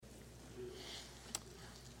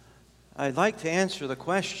I'd like to answer the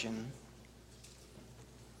question,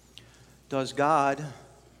 does God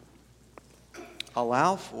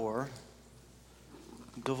allow for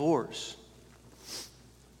divorce?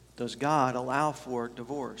 Does God allow for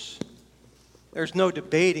divorce? There's no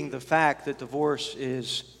debating the fact that divorce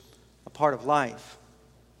is a part of life.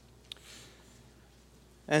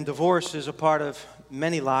 And divorce is a part of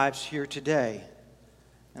many lives here today.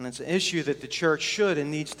 And it's an issue that the church should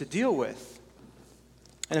and needs to deal with.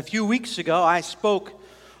 And a few weeks ago, I spoke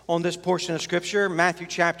on this portion of Scripture, Matthew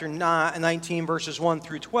chapter 19, verses 1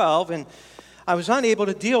 through 12, and I was unable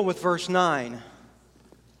to deal with verse 9.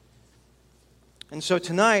 And so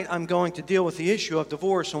tonight, I'm going to deal with the issue of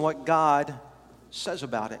divorce and what God says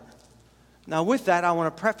about it. Now, with that, I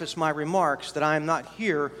want to preface my remarks that I am not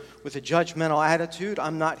here with a judgmental attitude.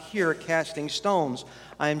 I'm not here casting stones.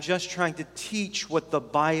 I am just trying to teach what the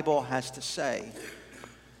Bible has to say.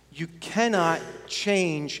 You cannot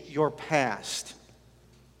change your past.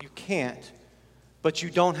 You can't. But you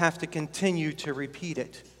don't have to continue to repeat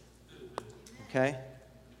it. Okay?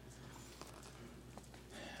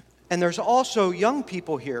 And there's also young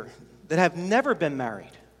people here that have never been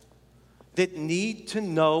married that need to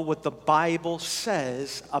know what the Bible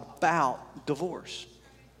says about divorce.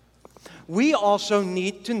 We also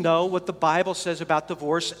need to know what the Bible says about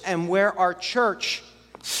divorce and where our church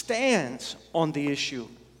stands on the issue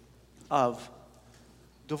of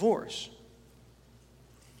divorce.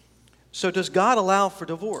 So does God allow for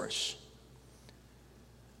divorce?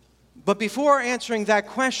 But before answering that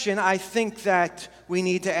question, I think that we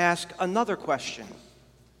need to ask another question.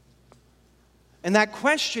 And that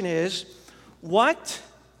question is, what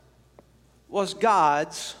was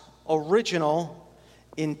God's original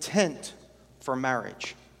intent for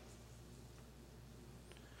marriage?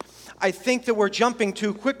 I think that we're jumping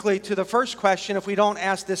too quickly to the first question if we don't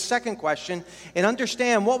ask this second question and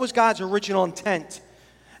understand what was God's original intent.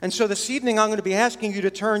 And so this evening I'm going to be asking you to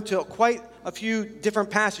turn to quite a few different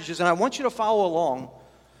passages, and I want you to follow along.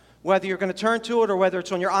 Whether you're going to turn to it or whether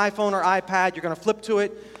it's on your iPhone or iPad, you're going to flip to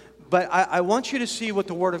it. But I want you to see what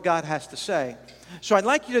the Word of God has to say. So I'd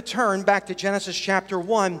like you to turn back to Genesis chapter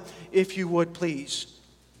 1, if you would, please.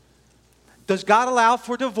 Does God allow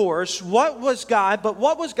for divorce? What was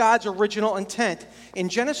God's original intent? In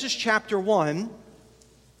Genesis chapter 1,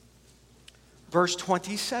 verse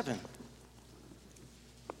 27.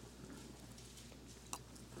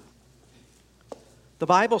 The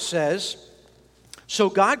Bible says, "So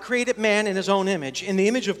God created man in his own image. In the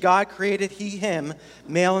image of God created he him.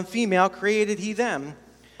 Male and female created he them.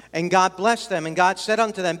 And God blessed them. And God said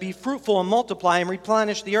unto them, Be fruitful and multiply and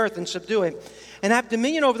replenish the earth and subdue it. And have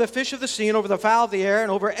dominion over the fish of the sea and over the fowl of the air and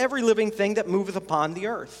over every living thing that moveth upon the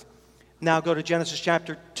earth." Now go to Genesis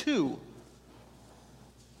chapter 2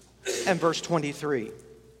 and verse 23.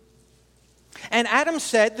 "And Adam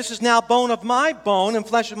said, This is now bone of my bone and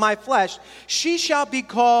flesh of my flesh. She shall be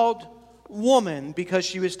called woman because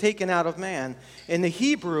she was taken out of man." In the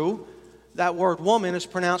Hebrew, that word woman is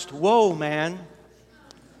pronounced whoa, man.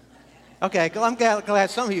 Okay, I'm glad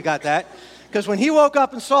some of you got that. Because when he woke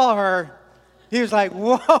up and saw her, he was like,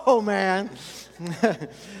 whoa, man.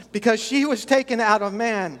 Because she was taken out of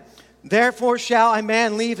man. "Therefore shall a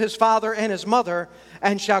man leave his father and his mother,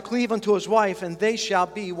 and shall cleave unto his wife, and they shall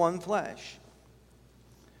be one flesh."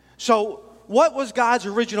 So, what was God's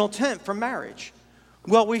original intent for marriage?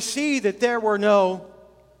 Well, we see that there were no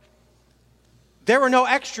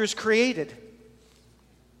extras created.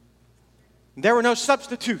 There were no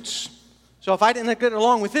substitutes. So if I didn't get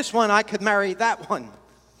along with this one, I could marry that one.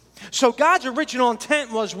 So God's original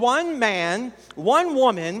intent was one man, one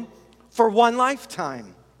woman, for one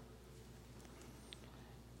lifetime.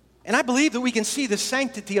 And I believe that we can see the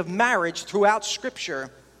sanctity of marriage throughout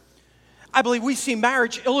Scripture. I believe we see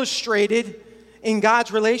marriage illustrated in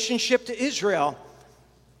God's relationship to Israel.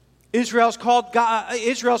 Israel's called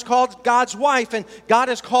God's wife, and God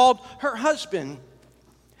is called her husband.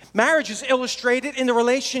 Marriage is illustrated in the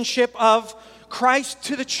relationship of Christ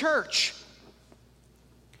to the church.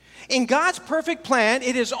 In God's perfect plan,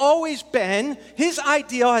 it has always been, His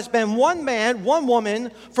ideal has been one man, one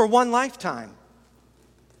woman for one lifetime.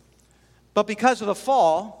 But because of the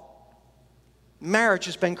fall, marriage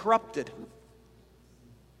has been corrupted.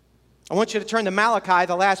 I want you to turn to Malachi,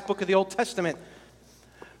 the last book of the Old Testament.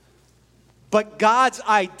 But God's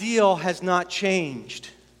ideal has not changed.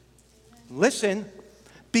 Listen,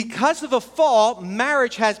 because of the fall,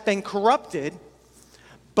 marriage has been corrupted,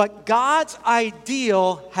 but God's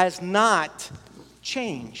ideal has not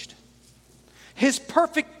changed. His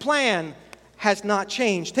perfect plan has not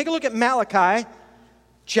changed. Take a look at Malachi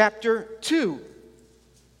chapter 2.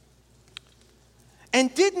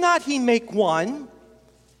 And did not he make one?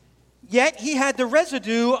 Yet he had the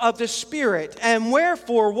residue of the Spirit. And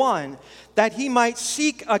wherefore one? That he might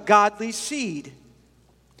seek a godly seed.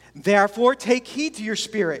 Therefore take heed to your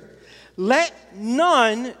spirit. Let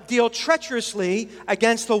none deal treacherously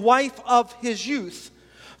against the wife of his youth.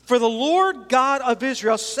 For the Lord God of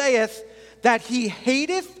Israel saith that he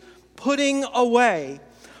hateth putting away.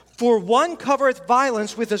 For one covereth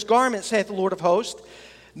violence with his garment, saith the Lord of hosts.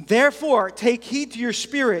 Therefore take heed to your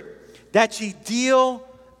spirit, that ye deal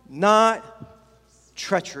not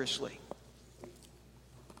treacherously.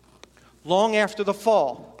 Long after the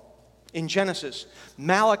fall, in Genesis,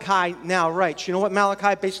 Malachi now writes, you know what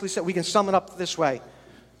Malachi basically said? We can sum it up this way.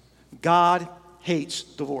 God hates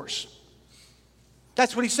divorce.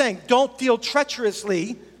 That's what he's saying. Don't deal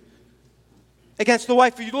treacherously against the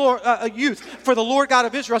wife of your youth. For the Lord God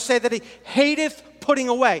of Israel said that he hateth putting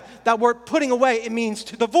away. That word putting away, it means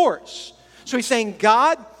to divorce. So he's saying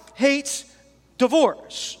God hates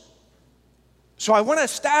divorce. So I want to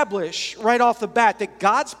establish right off the bat that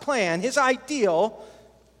God's plan, his ideal,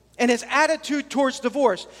 and his attitude towards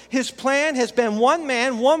divorce. His plan has been one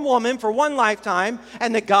man, one woman for one lifetime,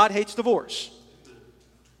 and that God hates divorce.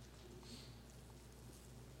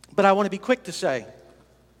 But I want to be quick to say,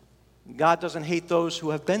 God doesn't hate those who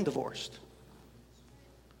have been divorced.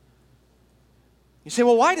 You say,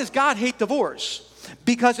 well, why does God hate divorce?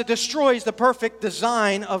 Because it destroys the perfect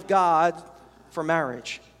design of God for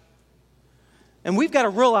marriage. And we've got to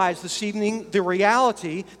realize this evening the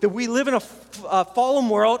reality that we live in a fallen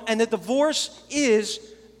world and that divorce is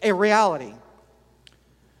a reality.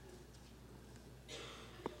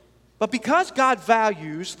 But because God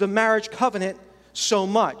values the marriage covenant so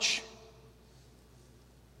much,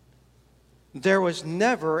 there was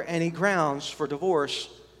never any grounds for divorce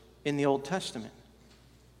in the Old Testament.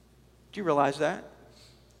 Do you realize that?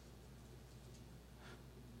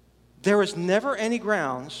 There was never any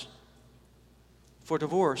grounds for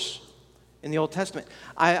divorce in the Old Testament.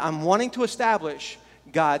 I'm wanting to establish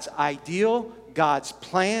God's ideal, God's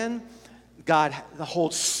plan, God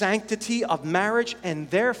holds sanctity of marriage, and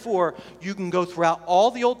therefore you can go throughout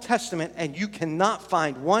all the Old Testament and you cannot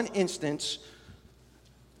find one instance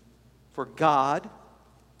for God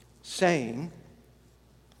saying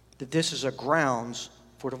that this is a grounds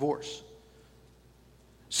for divorce.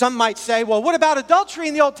 Some might say, well, what about adultery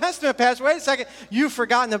in the Old Testament, Pastor? Wait a second. You've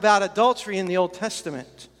forgotten about adultery in the Old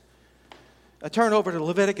Testament. Turn over to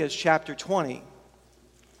Leviticus chapter 20.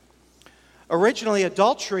 Originally,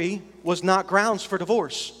 adultery was not grounds for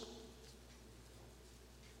divorce.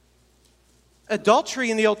 Adultery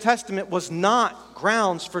in the Old Testament was not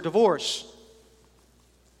grounds for divorce.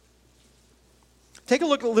 Take a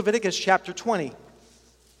look at Leviticus chapter 20.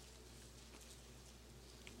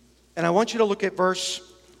 And I want you to look at verse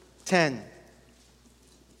 10.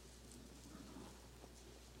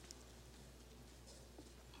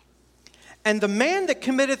 And the man that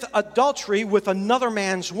committeth adultery with another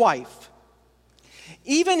man's wife,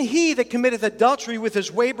 even he that committeth adultery with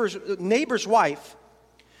his neighbor's wife,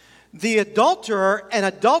 the adulterer and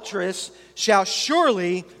adulteress shall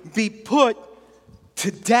surely be put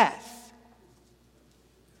to death.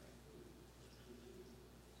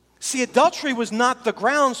 See, adultery was not the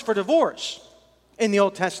grounds for divorce in the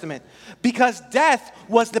Old Testament, because death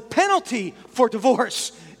was the penalty for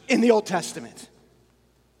divorce in the Old Testament.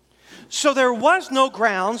 So there was no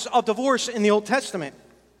grounds of divorce in the Old Testament.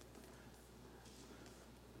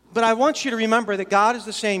 But I want you to remember that God is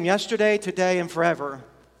the same yesterday, today, and forever.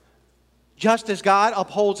 Just as God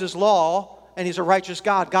upholds his law and he's a righteous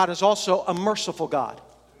God, God is also a merciful God.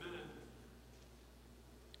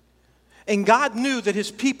 And God knew that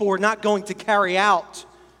his people were not going to carry out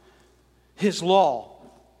his law.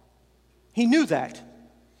 He knew that.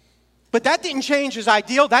 But that didn't change his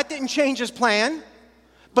ideal. That didn't change his plan.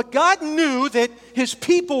 But God knew that his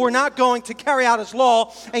people were not going to carry out his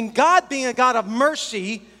law. And God, being a God of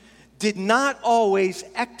mercy, did not always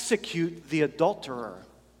execute the adulterer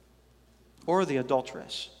or the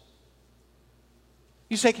adulteress.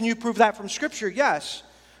 You say, can you prove that from Scripture? Yes.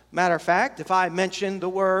 Matter of fact, if I mention the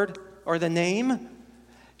word or the name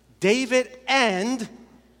David and,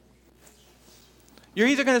 you're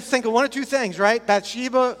either going to think of one of two things, right?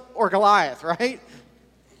 Bathsheba or Goliath, right?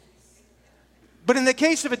 But in the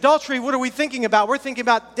case of adultery, what are we thinking about? We're thinking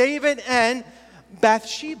about David and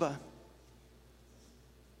Bathsheba.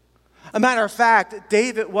 A matter of fact,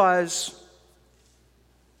 David was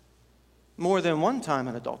more than one time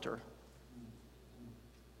an adulterer.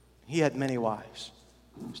 He had many wives.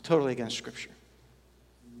 It was totally against Scripture.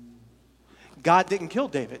 God didn't kill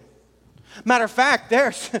David. Matter of fact,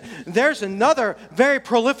 there's another very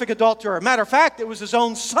prolific adulterer. Matter of fact, it was his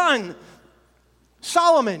own son,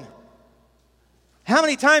 Solomon. How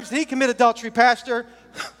many times did he commit adultery, Pastor?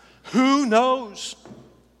 Who knows?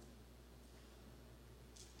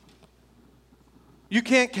 You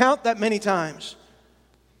can't count that many times.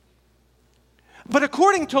 But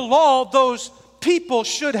according to law, those people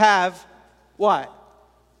should have what?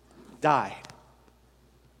 Died.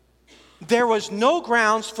 There was no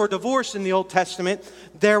grounds for divorce in the Old Testament.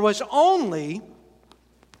 There was only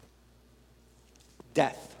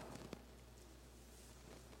death.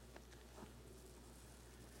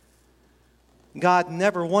 God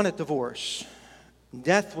never wanted divorce.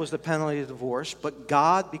 Death was the penalty of divorce, but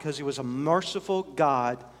God, because He was a merciful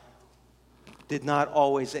God, did not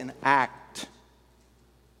always enact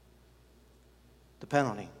the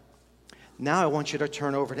penalty. Now I want you to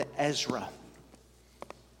turn over to Ezra.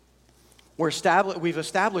 We've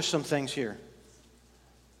established some things here.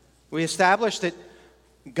 We established that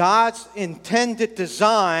God's intended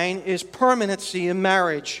design is permanency in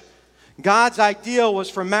marriage. God's ideal was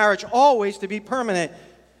for marriage always to be permanent.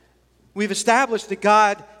 We've established that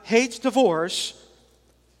God hates divorce.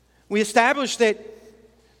 We established that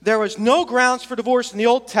there was no grounds for divorce in the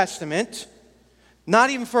Old Testament, not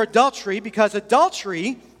even for adultery, because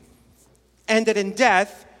adultery ended in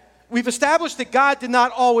death. We've established that God did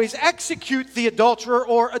not always execute the adulterer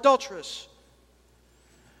or adulteress.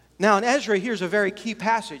 Now in Ezra, here's a very key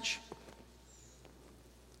passage.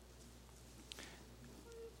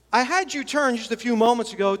 I had you turn just a few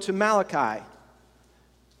moments ago to Malachi.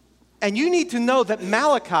 And you need to know that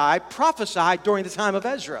Malachi prophesied during the time of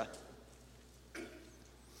Ezra.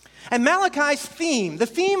 And Malachi's theme, the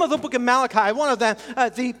theme of the book of Malachi, one of them,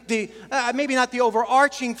 maybe not the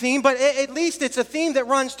overarching theme, but at least it's a theme that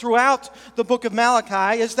runs throughout the book of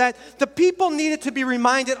Malachi, is that the people needed to be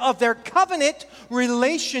reminded of their covenant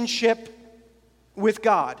relationship with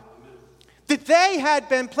God. That they had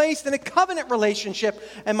been placed in a covenant relationship.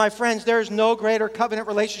 And my friends, there is no greater covenant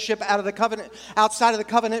relationship outside of the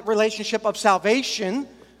covenant relationship of salvation.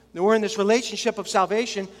 We're in this relationship of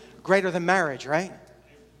salvation greater than marriage, right?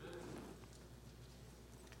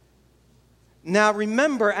 Now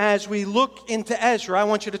remember, as we look into Ezra, I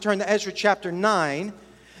want you to turn to Ezra chapter 9,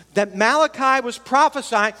 that Malachi was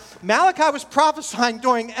prophesying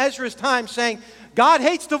during Ezra's time, saying, God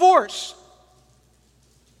hates divorce.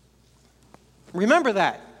 Remember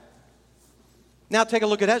that. Now take a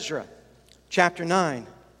look at Ezra chapter 9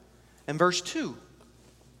 and verse 2.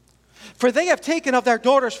 For they have taken of their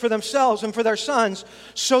daughters for themselves and for their sons,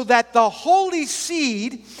 so that the holy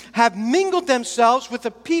seed have mingled themselves with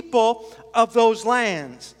the people of those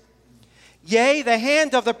lands. Yea, the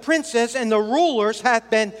hand of the princes and the rulers hath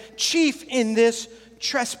been chief in this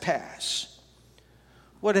trespass.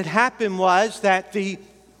 What had happened was that the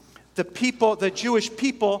Jewish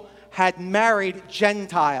people had married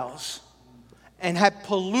Gentiles and had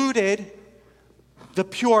polluted the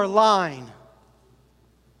pure line.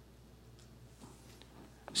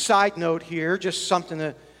 Side note here, just something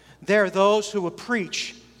that there are those who will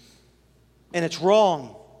preach, and it's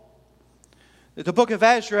wrong. The book of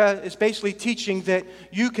Ezra is basically teaching that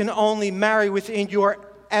you can only marry within your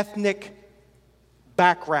ethnic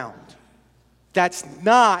background. That's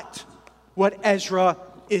not what Ezra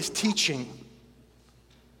is teaching.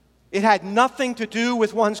 It had nothing to do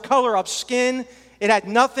with one's color of skin. It had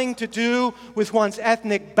nothing to do with one's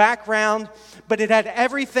ethnic background, but it had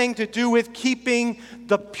everything to do with keeping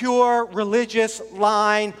the pure religious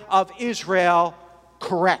line of Israel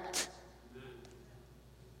correct.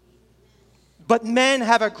 But men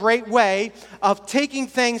have a great way of taking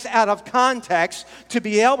things out of context to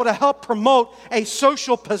be able to help promote a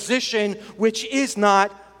social position which is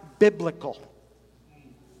not biblical.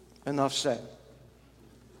 Enough said.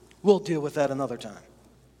 We'll deal with that another time.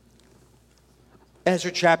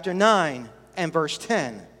 Ezra chapter 9 and verse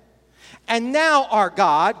 10. And now, our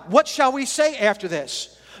God, what shall we say after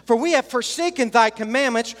this? For we have forsaken thy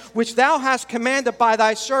commandments, which thou hast commanded by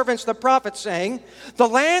thy servants the prophets, saying, the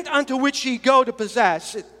land unto which ye go to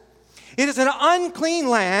possess it. It is an unclean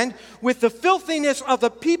land, with the filthiness of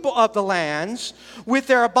the people of the lands, with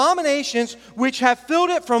their abominations, which have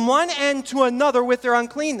filled it from one end to another with their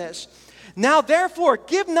uncleanness. Now therefore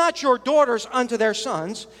give not your daughters unto their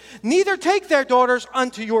sons, neither take their daughters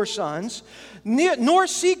unto your sons, nor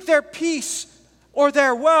seek their peace or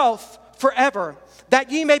their wealth forever, that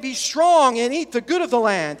ye may be strong and eat the good of the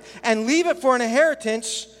land, and leave it for an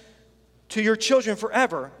inheritance to your children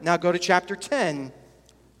forever. Now go to chapter 10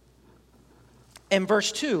 and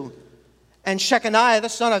verse 2. And Shechaniah, the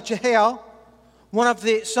son of Jehiel, one of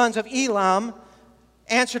the sons of Elam,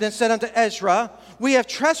 answered and said unto Ezra, we have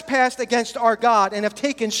trespassed against our God, and have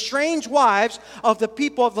taken strange wives of the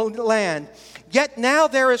people of the land. Yet now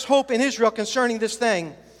there is hope in Israel concerning this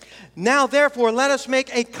thing. Now therefore let us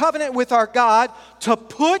make a covenant with our God to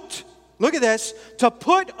put, look at this, to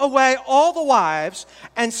put away all the wives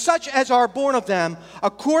and such as are born of them,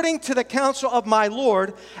 according to the counsel of my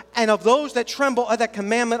Lord and of those that tremble at the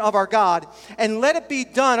commandment of our God. And let it be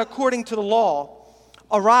done according to the law.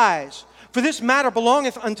 Arise, for this matter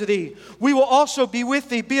belongeth unto thee. We will also be with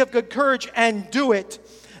thee. Be of good courage and do it.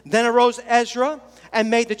 Then arose Ezra and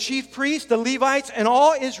made the chief priests, the Levites, and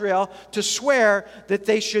all Israel to swear that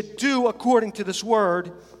they should do according to this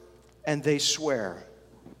word, and they swear.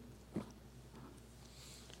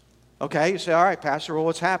 Okay, you say, all right, Pastor, well,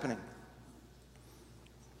 what's happening?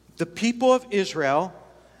 The people of Israel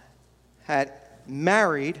had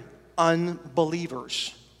married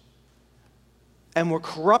unbelievers and were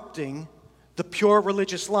corrupting the pure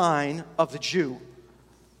religious line of the Jew.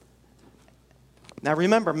 Now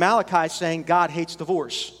remember, Malachi is saying God hates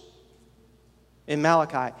divorce. In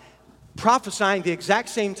Malachi, prophesying the exact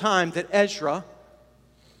same time that Ezra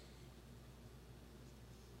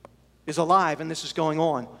is alive and this is going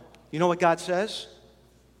on. You know what God says?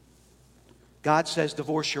 God says,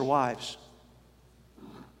 divorce your wives.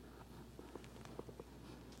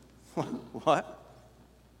 What?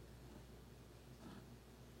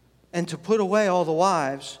 And to put away all the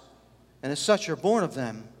wives, and as such are born of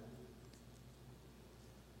them.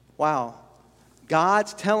 Wow.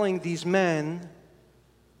 God's telling these men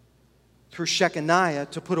through Shechaniah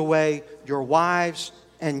to put away your wives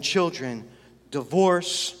and children.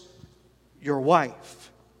 Divorce your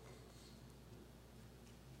wife.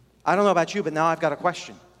 I don't know about you, but now I've got a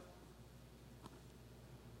question.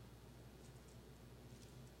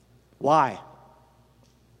 Why?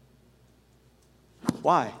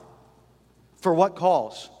 Why? For what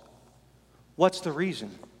cause? What's the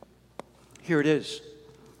reason? Here it is.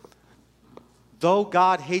 Though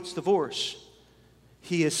God hates divorce,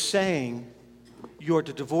 He is saying you're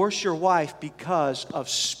to divorce your wife because of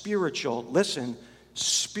spiritual, listen,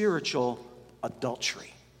 spiritual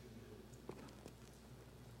adultery.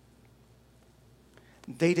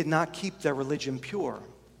 They did not keep their religion pure.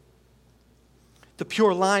 The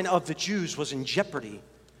pure line of the Jews was in jeopardy.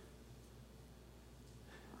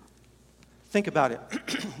 Think about it.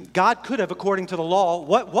 God could have, according to the law,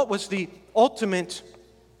 what was the ultimate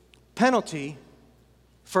penalty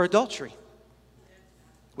for adultery?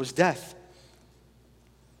 It was death.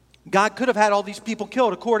 God could have had all these people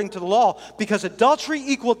killed according to the law because adultery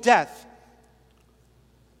equaled death.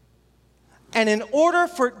 And in order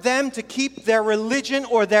for them to keep their religion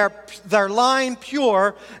or their line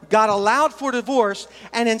pure, God allowed for divorce.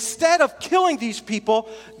 And instead of killing these people,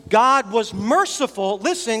 God was merciful.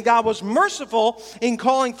 Listen, God was merciful in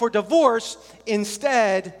calling for divorce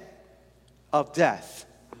instead of death.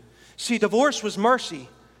 See, divorce was mercy.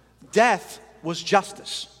 Death was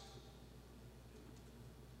justice.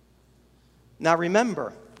 Now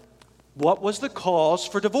remember, what was the cause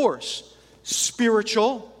for divorce?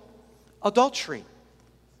 Spiritual adultery.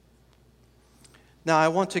 Now, I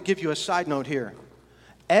want to give you a side note here.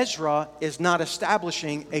 Ezra is not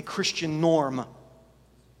establishing a Christian norm.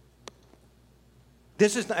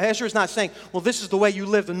 Ezra is not saying, well, this is the way you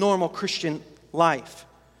live the normal Christian life.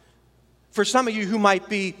 For some of you who might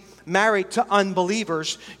be married to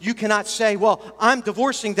unbelievers, you cannot say, well, I'm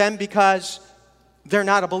divorcing them because they're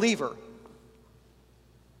not a believer.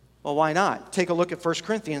 Well, why not? Take a look at 1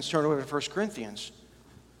 Corinthians. Turn over to 1 Corinthians.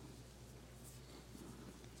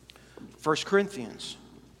 1 Corinthians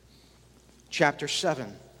chapter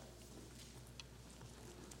 7.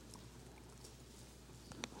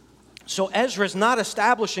 So Ezra is not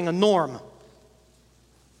establishing a norm,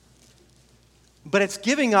 but it's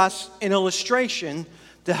giving us an illustration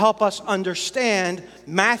to help us understand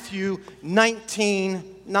Matthew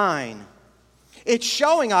 19:9. It's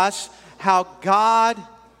showing us how God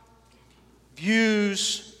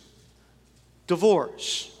views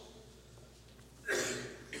divorce.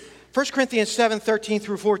 1 Corinthians 7:13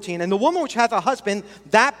 through 14. And the woman which hath a husband,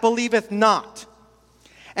 that believeth not.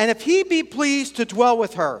 And if he be pleased to dwell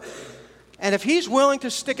with her, and if he's willing to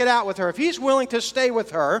stick it out with her, if he's willing to stay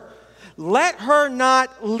with her, let her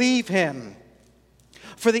not leave him.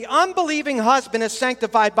 For the unbelieving husband is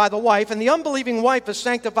sanctified by the wife, and the unbelieving wife is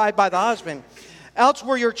sanctified by the husband. Else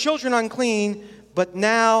were your children unclean, but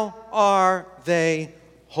now are they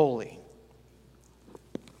holy.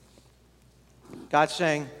 God's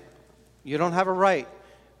saying, you don't have a right.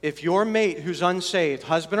 If your mate who's unsaved,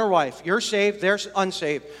 husband or wife, you're saved, they're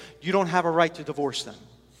unsaved, you don't have a right to divorce them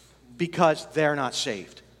because they're not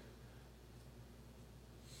saved.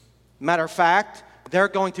 Matter of fact, they're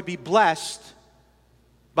going to be blessed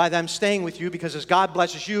by them staying with you, because as God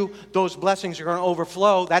blesses you, those blessings are going to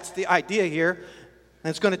overflow. That's the idea here. And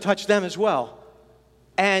it's going to touch them as well.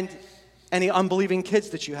 And any unbelieving kids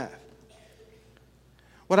that you have.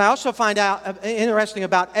 What I also find out interesting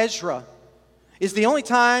about Ezra is it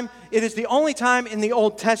is the only time in the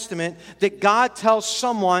Old Testament that God tells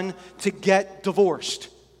someone to get divorced.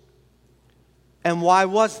 And why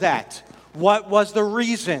was that? What was the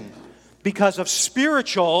reason? Because of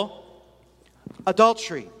spiritual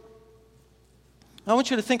adultery. I want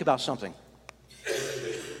you to think about something.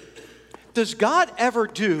 Does God ever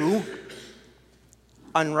do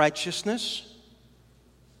unrighteousness?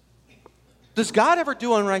 Does God ever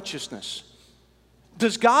do unrighteousness?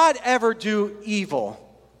 Does God ever do evil?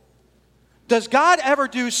 Does God ever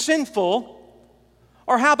do sinful,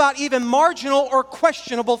 or how about even marginal or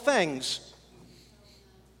questionable things?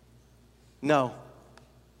 No.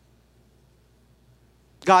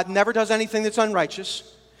 God never does anything that's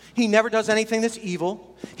unrighteous. He never does anything that's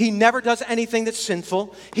evil. He never does anything that's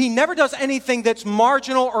sinful. He never does anything that's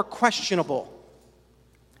marginal or questionable.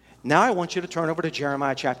 Now I want you to turn over to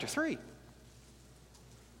Jeremiah chapter 3.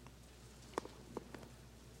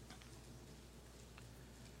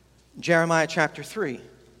 Jeremiah chapter 3.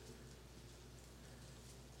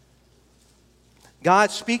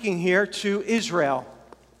 God speaking here to Israel.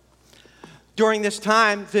 During this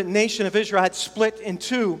time, the nation of Israel had split in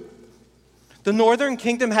two. The northern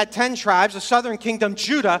kingdom had 10 tribes, the southern kingdom,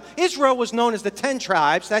 Judah. Israel was known as the 10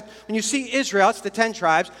 tribes. That, when you see Israel, it's the 10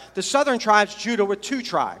 tribes. The southern tribes, Judah, were 2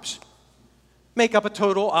 tribes. Make up a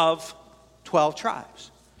total of 12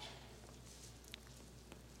 tribes.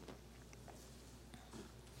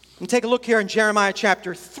 And take a look here in Jeremiah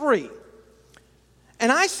chapter 3.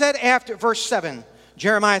 And I said after, verse 7,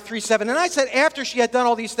 Jeremiah 3:7, and I said, after she had done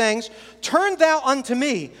all these things, turn thou unto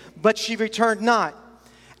me, but she returned not.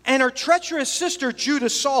 And her treacherous sister Judah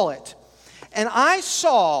saw it. And I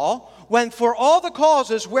saw, when for all the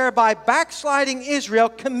causes whereby backsliding Israel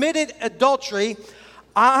committed adultery,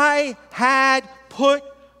 I had put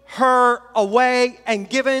her away and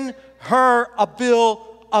given her a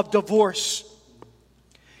bill of divorce.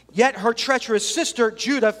 Yet her treacherous sister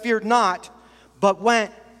Judah feared not, but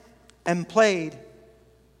went and played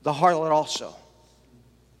the harlot also.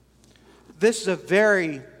 This is a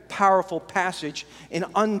very powerful passage in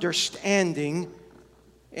understanding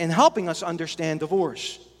and helping us understand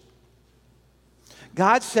divorce.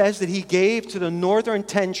 God says that He gave to the northern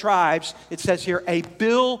 10 tribes, it says here, a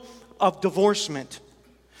bill of divorcement.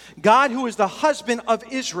 God, who is the husband of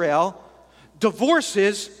Israel,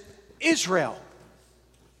 divorces Israel.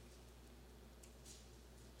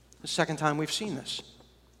 The second time we've seen this.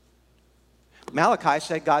 Malachi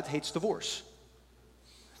said God hates divorce.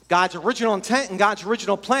 God's original intent and God's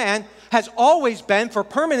original plan has always been for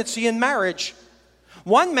permanency in marriage.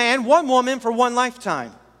 One man, one woman for one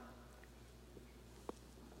lifetime.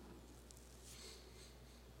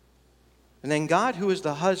 And then God, who is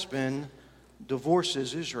the husband,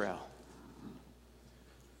 divorces Israel.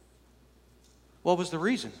 What was the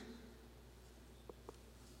reason?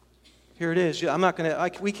 Here it is.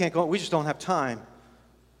 We can't go, we just don't have time.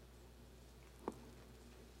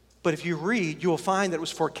 But if you read, you will find that it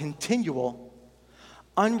was for continual,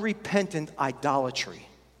 unrepentant idolatry.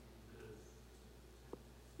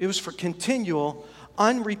 It was for continual,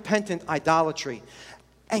 unrepentant idolatry.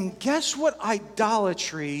 And guess what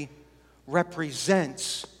idolatry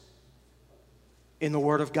represents in the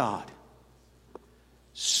Word of God?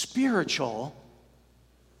 Spiritual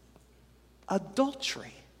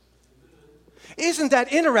adultery. Isn't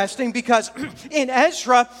that interesting? Because in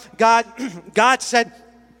Ezra, God said,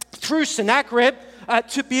 through Sennacherib,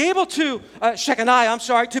 to be able to,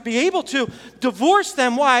 Shechaniah, to be able to divorce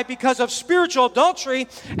them. Why? Because of spiritual adultery.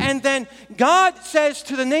 And then God says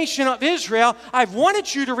to the nation of Israel, I've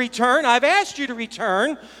wanted you to return, I've asked you to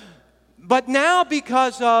return, but now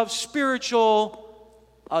because of spiritual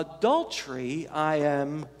adultery, I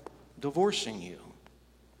am divorcing you.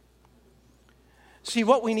 See,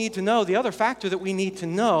 what we need to know, the other factor that we need to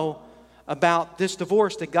know about this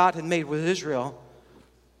divorce that God had made with Israel,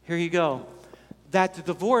 here you go, that the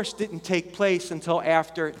divorce didn't take place until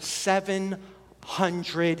after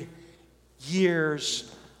 700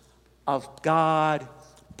 years of God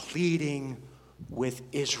pleading with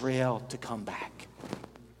Israel to come back.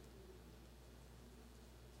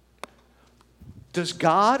 Does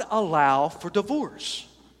God allow for divorce?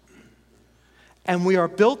 And we are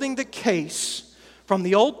building the case from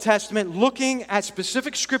the Old Testament, looking at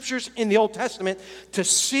specific scriptures in the Old Testament to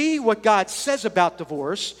see what God says about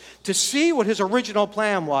divorce, to see what His original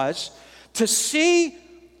plan was, to see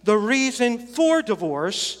the reason for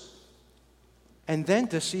divorce, and then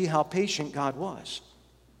to see how patient God was.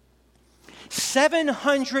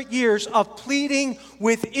 700 years of pleading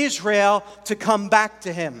with Israel to come back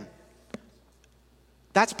to him.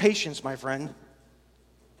 That's patience, my friend.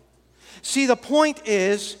 See, the point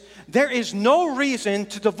is, there is no reason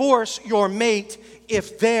to divorce your mate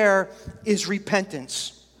if there is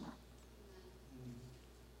repentance.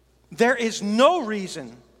 There is no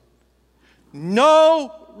reason,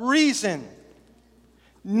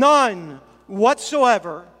 none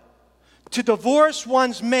whatsoever, to divorce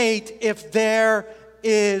one's mate if there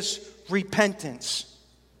is repentance.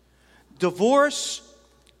 Divorce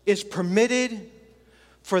is permitted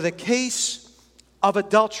for the case of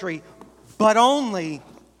adultery, but only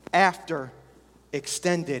after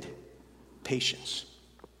extended patience.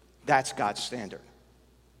 That's God's standard.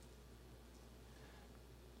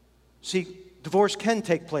 See, divorce can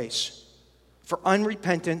take place for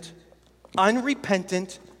unrepentant,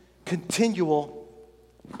 continual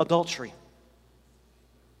adultery.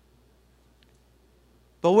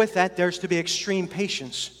 But with that, there's to be extreme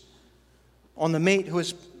patience on the mate who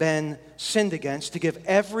has been sinned against to give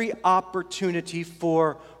every opportunity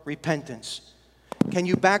for repentance. Can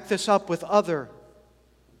you back this up with other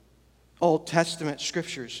Old Testament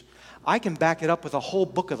scriptures? I can back it up with a whole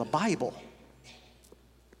book of the Bible.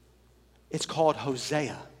 It's called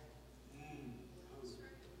Hosea.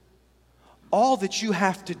 All that you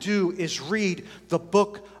have to do is read the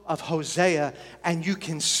book of Hosea, and you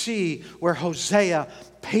can see where Hosea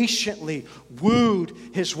patiently wooed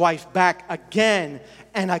his wife back again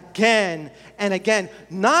and again and again,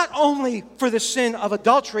 not only for the sin of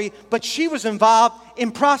adultery, but she was involved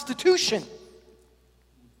in prostitution.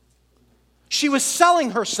 She was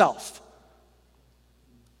selling herself.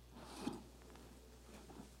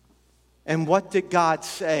 And what did God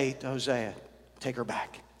say to Hosea? Take her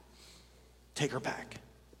back. Take her back.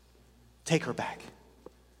 Take her back.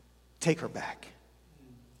 Take her back.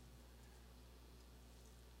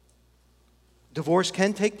 Divorce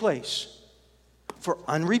can take place for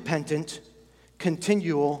unrepentant,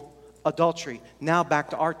 continual adultery. Now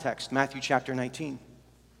back to our text, Matthew chapter 19.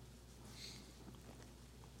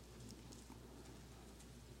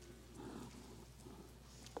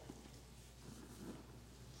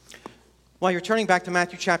 While you're turning back to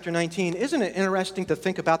Matthew chapter 19, isn't it interesting to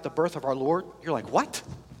think about the birth of our Lord? You're like, what?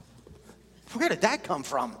 Where did that come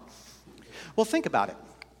from? Well, think about it.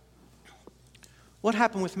 What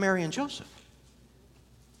happened with Mary and Joseph?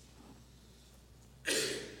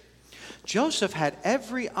 Joseph had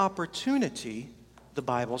every opportunity, the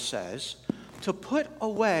Bible says, to put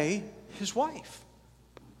away his wife,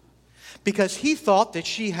 because he thought that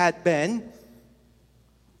she had been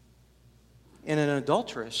in an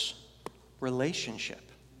adulterous relationship.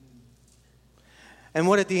 And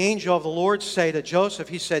what did the angel of the Lord say to Joseph?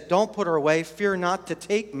 He said, don't put her away. Fear not to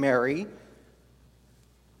take Mary,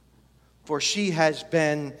 for she has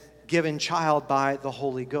been given child by the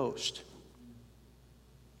Holy Ghost.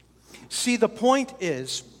 See, the point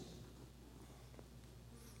is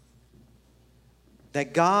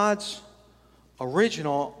that God's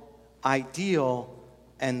original ideal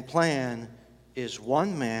and plan is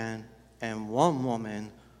one man and one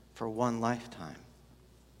woman for one lifetime.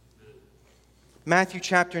 Matthew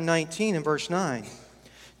chapter 19 and verse 9.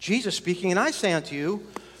 Jesus speaking, and I say unto you,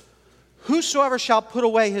 whosoever shall put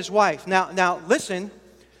away his wife. Now listen,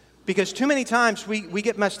 because too many times we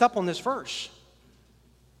get messed up on this verse.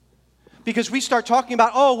 Because we start talking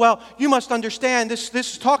about, oh, well, you must understand, this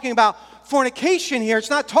is talking about fornication here.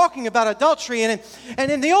 It's not talking about adultery. And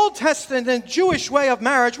in the Old Testament, the Jewish way of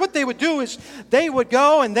marriage, what they would do is they would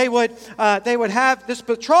go and they would have this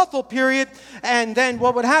betrothal period. And then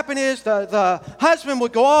what would happen is the husband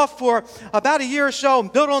would go off for about a year or so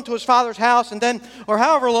and build onto his father's house, and then, or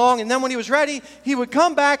however long, and then when he was ready, he would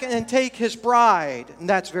come back and take his bride. And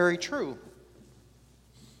that's very true.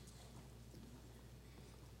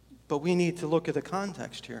 But we need to look at the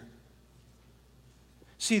context here.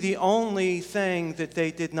 See, the only thing that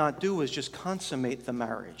they did not do was just consummate the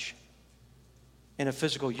marriage in a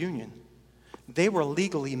physical union. They were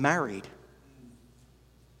legally married.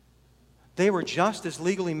 They were just as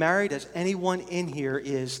legally married as anyone in here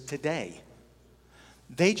is today.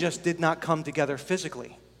 They just did not come together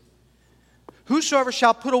physically. Whosoever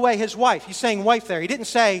shall put away his wife. He's saying wife there. He didn't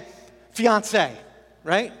say fiancé,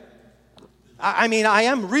 right? I mean, I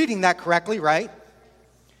am reading that correctly, right?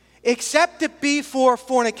 Except it be for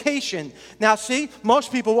fornication. Now, see,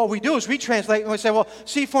 most people, what we do is we translate and we say, well,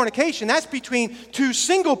 see, fornication, that's between two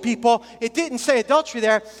single people. It didn't say adultery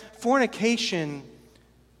there. Fornication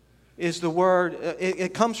is the word,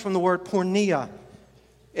 it comes from the word porneia.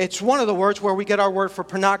 It's one of the words where we get our word for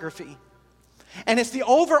pornography. And it's the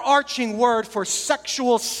overarching word for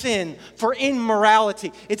sexual sin, for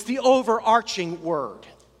immorality. It's the overarching word.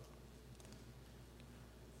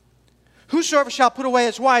 Whosoever shall put away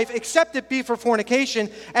his wife, except it be for fornication,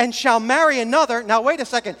 and shall marry another. Now, wait a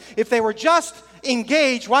second. If they were just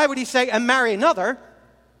engaged, why would he say, and marry another?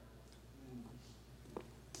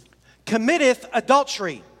 Committeth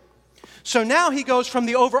adultery. So now he goes from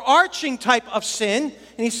the overarching type of sin,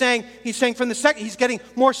 and he's saying from the second, he's getting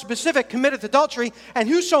more specific, committeth adultery, and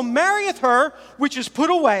whoso marrieth her, which is put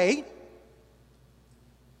away,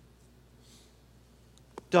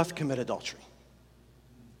 doth commit adultery.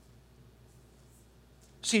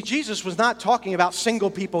 See, Jesus was not talking about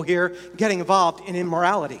single people here getting involved in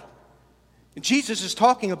immorality. Jesus is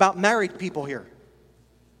talking about married people here.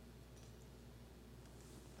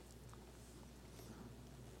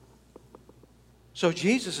 So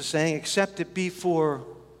Jesus is saying, except it be for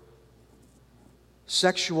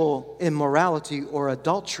sexual immorality or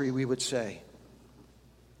adultery, we would say.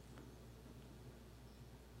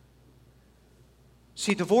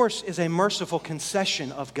 See, divorce is a merciful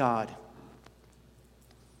concession of God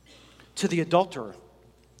to the adulterer.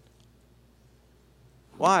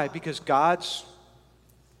 Why? Because God's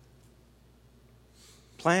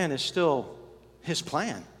plan is still his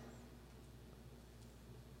plan.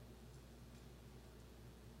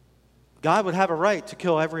 God would have a right to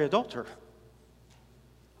kill every adulterer.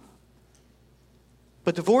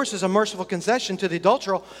 But divorce is a merciful concession to the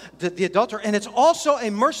adulterer, and it's also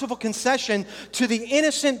a merciful concession to the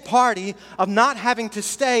innocent party of not having to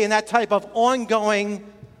stay in that type of ongoing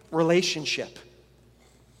relationship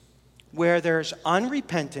where there's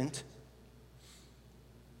unrepentant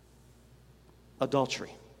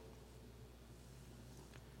adultery.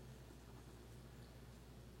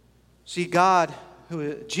 See,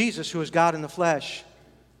 Jesus, who is God in the flesh,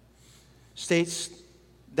 states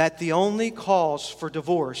that the only cause for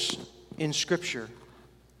divorce in Scripture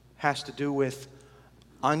has to do with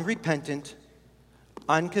unrepentant,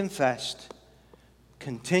 unconfessed,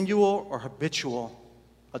 continual or habitual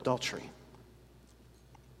adultery.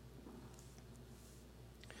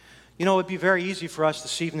 You know, it would be very easy for us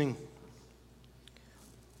this evening,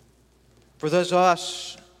 for those of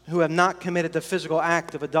us who have not committed the physical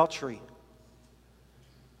act of adultery,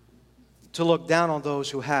 to look down on those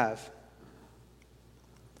who have.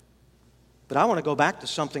 But I want to go back to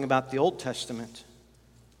something about the Old Testament.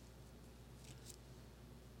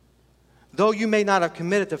 Though you may not have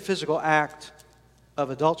committed the physical act of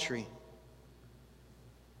adultery,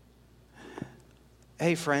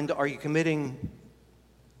 hey friend, are you committing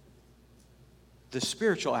the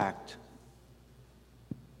spiritual act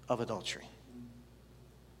of adultery?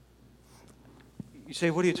 You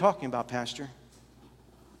say, what are you talking about, Pastor?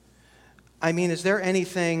 I mean, is there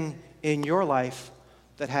anything in your life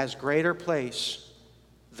that has greater place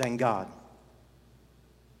than God?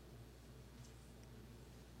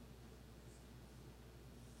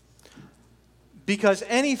 Because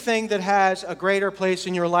anything that has a greater place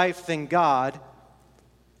in your life than God,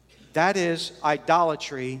 that is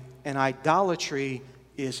idolatry, and idolatry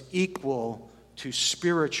is equal to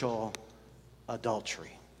spiritual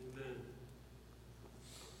adultery.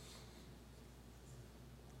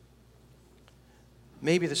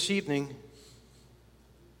 Maybe this evening,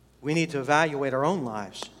 we need to evaluate our own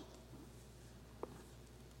lives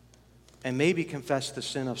and maybe confess the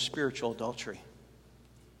sin of spiritual adultery.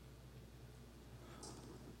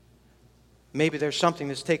 Maybe there's something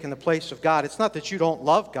that's taken the place of God. It's not that you don't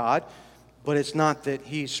love God, but it's not that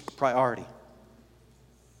He's priority.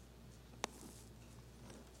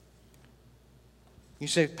 You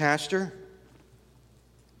say, Pastor,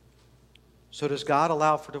 so does God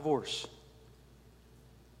allow for divorce?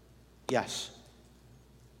 Yes.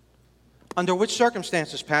 Under which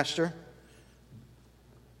circumstances, Pastor?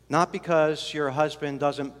 Not because your husband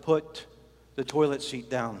doesn't put the toilet seat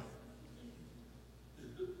down.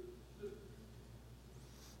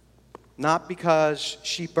 Not because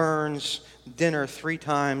she burns dinner 3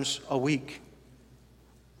 times a week.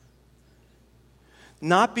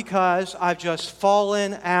 Not because I've just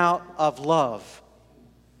fallen out of love.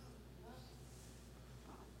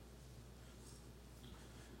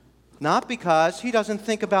 Not because he doesn't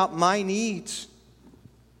think about my needs.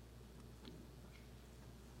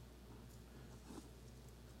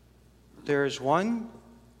 There is one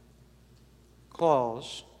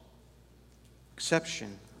clause,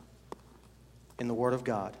 exception, in the Word of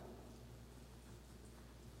God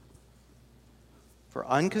for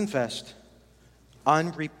unconfessed,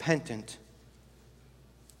 unrepentant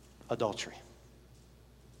adultery.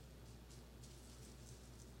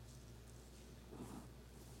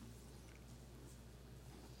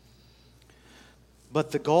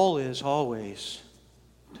 But the goal is always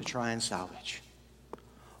to try and salvage.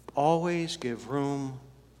 Always give room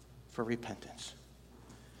for repentance.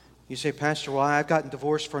 You say, Pastor, well, I've gotten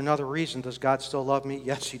divorced for another reason. Does God still love me?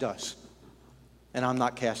 Yes, He does. And I'm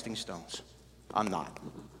not casting stones. I'm not.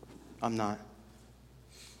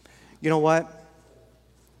 You know what?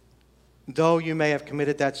 Though you may have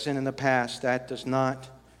committed that sin in the past, that does not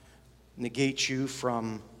negate you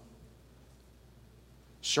from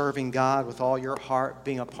serving God with all your heart,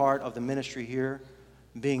 being a part of the ministry here,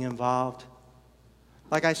 being involved.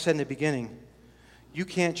 Like I said in the beginning, you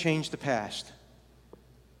can't change the past,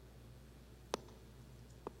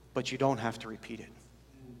 but you don't have to repeat it.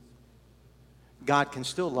 God can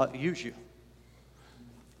still use you.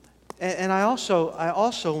 And I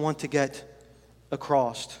also want to get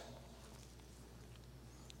across,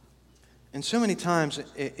 and so many times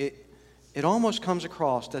it almost comes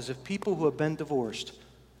across as if people who have been divorced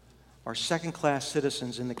are second-class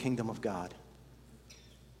citizens in the kingdom of God.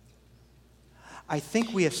 I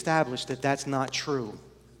think we established that that's not true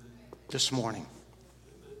this morning.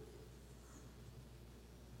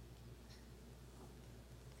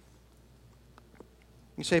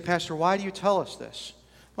 You say, Pastor, why do you tell us this?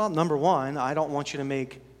 Well, number one, I don't want you to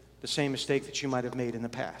make the same mistake that you might have made in the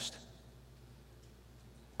past.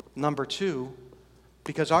 Number two,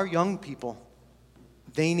 because our young people,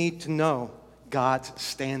 they need to know God's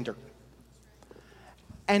standard.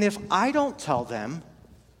 And if I don't tell them,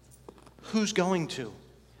 who's going to?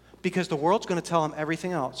 Because the world's going to tell them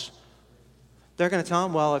everything else. They're going to tell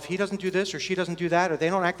them, well, if he doesn't do this or she doesn't do that, or they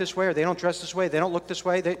don't act this way, or they don't dress this way, they don't look this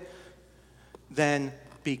way, then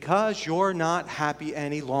because you're not happy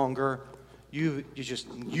any longer, you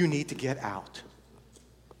need to get out.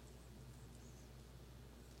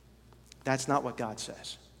 That's not what God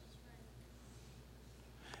says.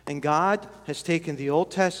 And God has taken the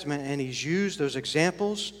Old Testament and He's used those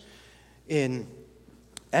examples in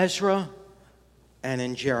Ezra and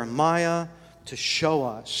in Jeremiah to show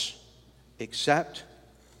us, except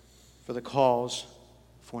for the cause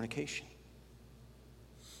of fornication.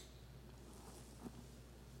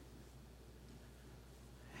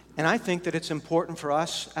 And I think that it's important for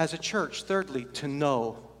us as a church, thirdly, to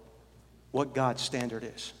know what God's standard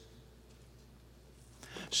is.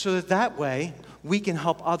 So that way, we can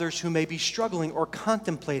help others who may be struggling or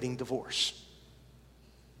contemplating divorce.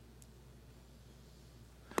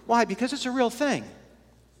 Why? Because it's a real thing.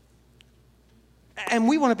 And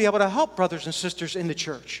we want to be able to help brothers and sisters in the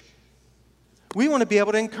church. We want to be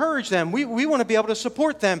able to encourage them. We want to be able to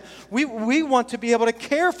support them. We want to be able to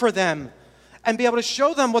care for them and be able to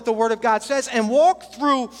show them what the Word of God says and walk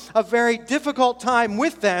through a very difficult time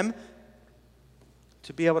with them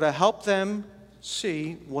to be able to help them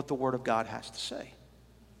see what the Word of God has to say.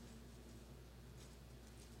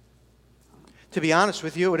 To be honest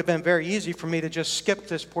with you, it would have been very easy for me to just skip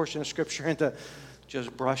this portion of Scripture and to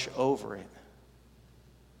just brush over it.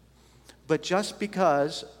 But just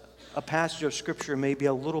because a passage of Scripture may be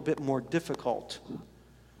a little bit more difficult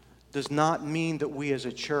does not mean that we as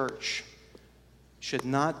a church should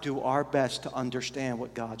not do our best to understand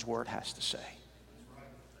what God's Word has to say.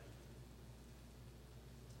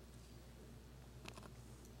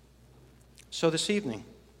 So this evening,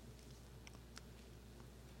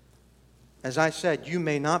 as I said, you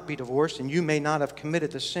may not be divorced and you may not have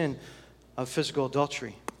committed the sin of physical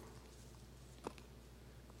adultery.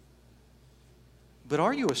 But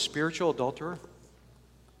are you a spiritual adulterer?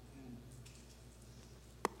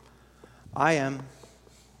 I am.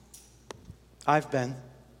 I've been.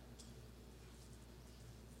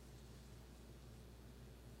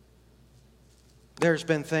 There's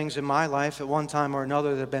been things in my life at one time or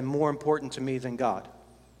another that have been more important to me than God.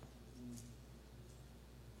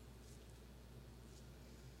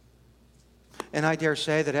 And I dare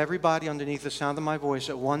say that everybody underneath the sound of my voice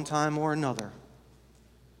at one time or another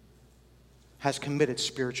has committed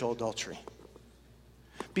spiritual adultery.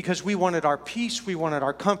 Because we wanted our peace, we wanted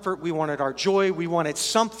our comfort, we wanted our joy, we wanted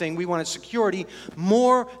something, we wanted security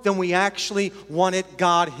more than we actually wanted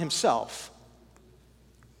God Himself.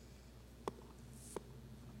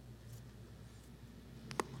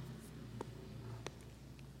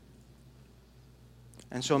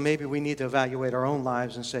 And so maybe we need to evaluate our own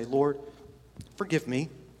lives and say, Lord, forgive me.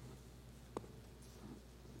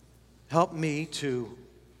 Help me to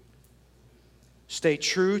stay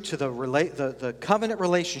true to the covenant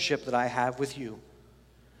relationship that I have with you,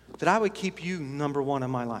 that I would keep you number one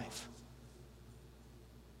in my life,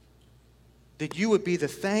 that you would be the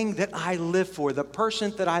thing that I live for, the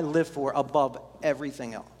person that I live for above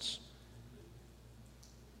everything else.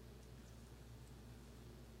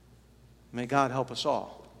 May God help us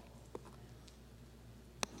all.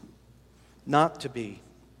 not to be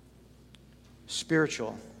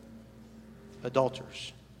spiritual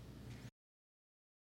adulterers.